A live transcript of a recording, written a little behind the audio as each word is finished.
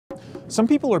Some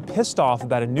people are pissed off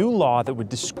about a new law that would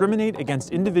discriminate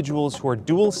against individuals who are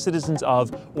dual citizens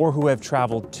of or who have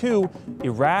traveled to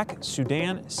Iraq,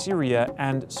 Sudan, Syria,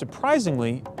 and,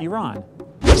 surprisingly, Iran.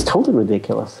 It's totally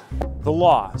ridiculous. The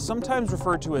law, sometimes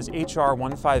referred to as H.R.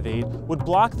 158, would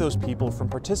block those people from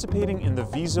participating in the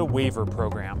Visa Waiver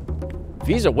Program.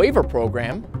 Visa Waiver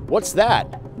Program? What's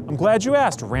that? I'm glad you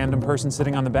asked, random person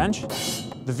sitting on the bench.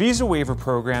 The Visa Waiver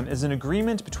Program is an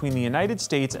agreement between the United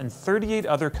States and 38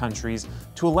 other countries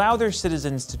to allow their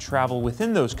citizens to travel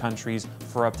within those countries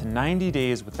for up to 90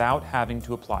 days without having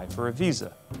to apply for a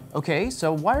visa. Okay,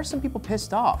 so why are some people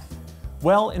pissed off?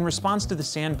 Well, in response to the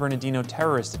San Bernardino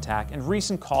terrorist attack and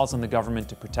recent calls on the government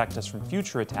to protect us from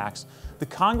future attacks, the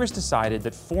Congress decided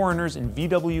that foreigners in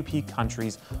VWP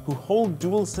countries who hold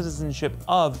dual citizenship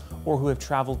of or who have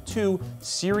traveled to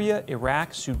Syria,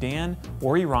 Iraq, Sudan,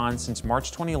 or Iran since March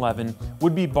 2011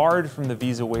 would be barred from the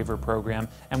Visa Waiver Program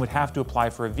and would have to apply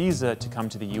for a visa to come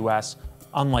to the U.S.,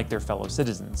 unlike their fellow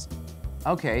citizens.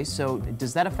 Okay, so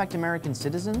does that affect American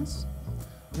citizens?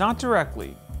 Not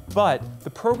directly. But the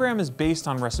program is based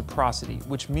on reciprocity,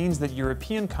 which means that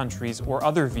European countries or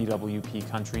other VWP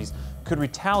countries could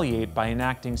retaliate by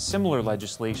enacting similar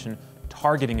legislation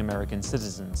targeting American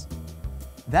citizens.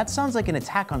 That sounds like an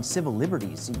attack on civil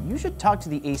liberties. You should talk to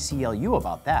the ACLU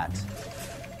about that.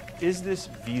 Is this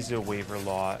visa waiver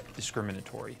law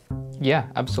discriminatory? Yeah,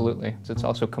 absolutely. It's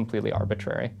also completely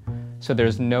arbitrary. So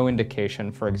there's no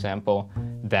indication, for example,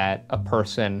 that a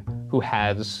person who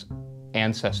has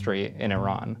ancestry in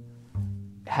Iran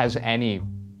has any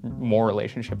more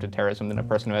relationship to terrorism than a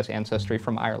person who has ancestry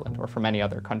from Ireland or from any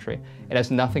other country. It has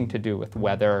nothing to do with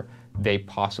whether they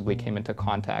possibly came into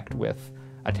contact with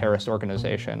a terrorist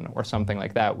organization or something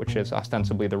like that, which is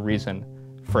ostensibly the reason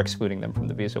for excluding them from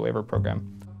the Visa Waiver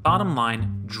Program. Bottom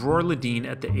line, Dror Ledeen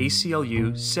at the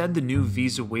ACLU said the new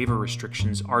visa waiver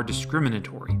restrictions are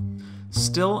discriminatory.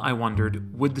 Still, I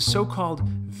wondered, would the so-called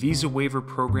Visa Waiver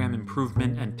Program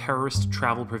Improvement and Terrorist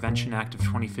Travel Prevention Act of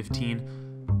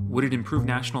 2015, would it improve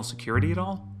national security at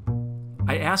all?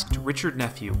 I asked Richard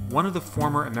Nephew, one of the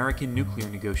former American nuclear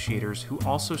negotiators who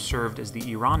also served as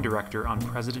the Iran director on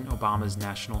President Obama's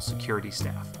national security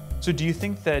staff. So do you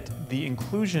think that the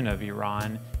inclusion of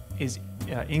Iran is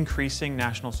increasing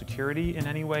national security in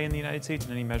any way in the United States,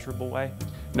 in any measurable way?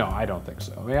 No, I don't think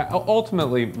so. Yeah,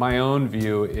 ultimately, my own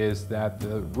view is that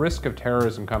the risk of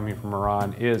terrorism coming from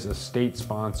Iran is a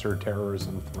state-sponsored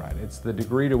terrorism threat. It's the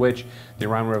degree to which the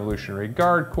Iran Revolutionary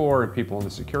Guard Corps and people in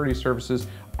the security services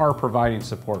are providing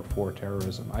support for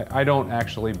terrorism. I don't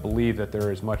actually believe that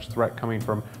there is much threat coming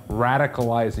from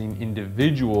radicalizing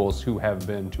individuals who have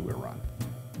been to Iran.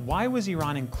 Why was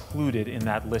Iran included in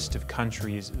that list of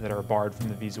countries that are barred from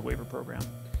the Visa Waiver Program?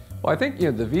 Well, I think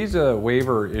the visa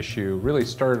waiver issue really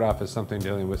started off as something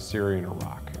dealing with Syria and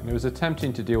Iraq. And it was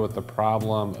attempting to deal with the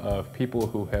problem of people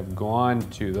who have gone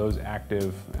to those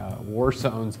active war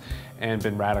zones and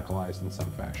been radicalized in some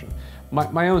fashion.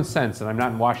 My own sense, and I'm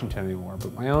not in Washington anymore,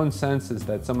 but my own sense is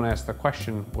that someone asked the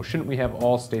question, well, shouldn't we have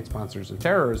all state sponsors of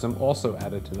terrorism also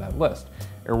added to that list?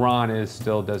 Iran is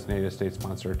still designated a state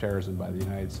sponsor of terrorism by the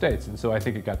United States, and so I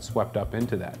think it got swept up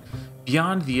into that.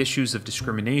 Beyond the issues of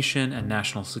discrimination and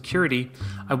national security,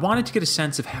 I wanted to get a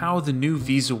sense of how the new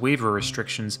visa waiver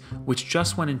restrictions, which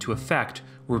just went into effect,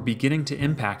 were beginning to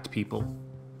impact people.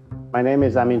 My name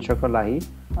is Amin Shokorlahi.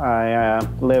 I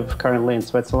live currently in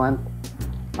Switzerland.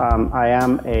 I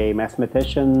am a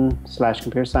mathematician /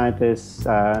 computer scientist,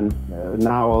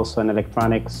 now also an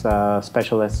electronics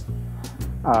specialist.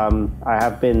 I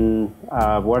have been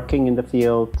working in the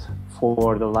field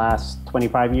for the last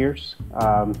 25 years.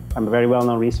 I'm a very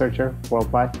well-known researcher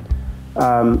worldwide.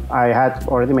 I had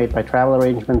already made my travel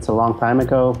arrangements a long time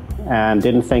ago and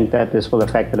didn't think that this will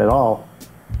affect it at all.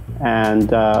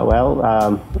 And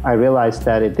I realized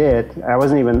that it did. I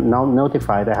wasn't even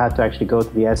notified. I had to actually go to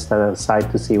the ESTA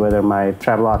site to see whether my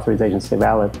travel authorization is still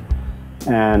valid.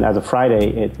 And as of Friday,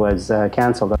 it was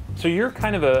canceled. So you're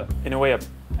kind of in a way,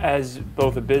 as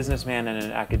both a businessman and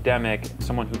an academic,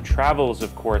 someone who travels,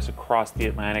 of course, across the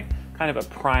Atlantic, kind of a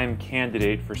prime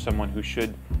candidate for someone who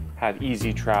should have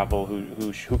easy travel,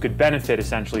 who could benefit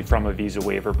essentially from a visa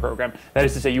waiver program. That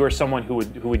is to say, you are someone who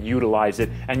would utilize it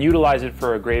and utilize it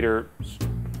for a greater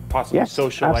possible yes,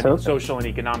 social and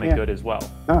economic good as well.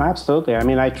 No, absolutely. I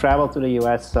mean, I travel to the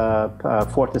U.S.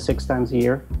 4 to 6 times a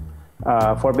year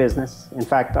for business. In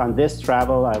fact, on this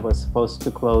travel, I was supposed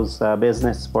to close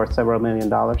business for several $1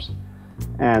 million.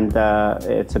 And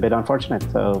it's a bit unfortunate.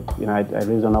 So, I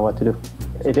really don't know what to do.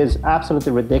 It is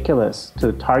absolutely ridiculous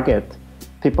to target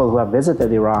people who have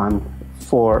visited Iran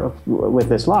with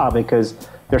this law, because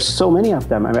There's so many of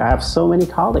them. I mean, I have so many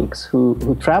colleagues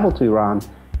who travel to Iran.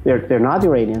 They're not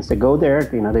Iranians. They go there,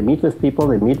 they meet with people,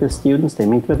 they meet with students, they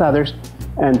meet with others,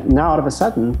 and now all of a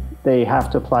sudden they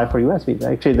have to apply for U.S. visa.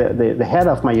 Actually, the head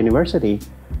of my university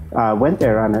went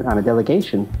there on a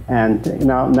delegation, and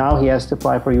now he has to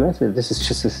apply for U.S. visa. This is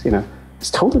just it's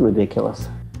totally ridiculous.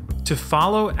 To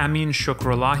follow Amin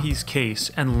Shokrolahi's case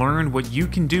and learn what you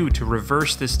can do to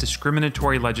reverse this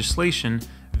discriminatory legislation,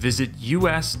 visit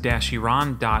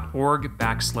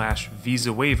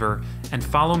us-iran.org/visa waiver and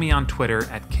follow me on Twitter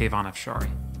at Kayvon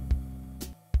Afshari.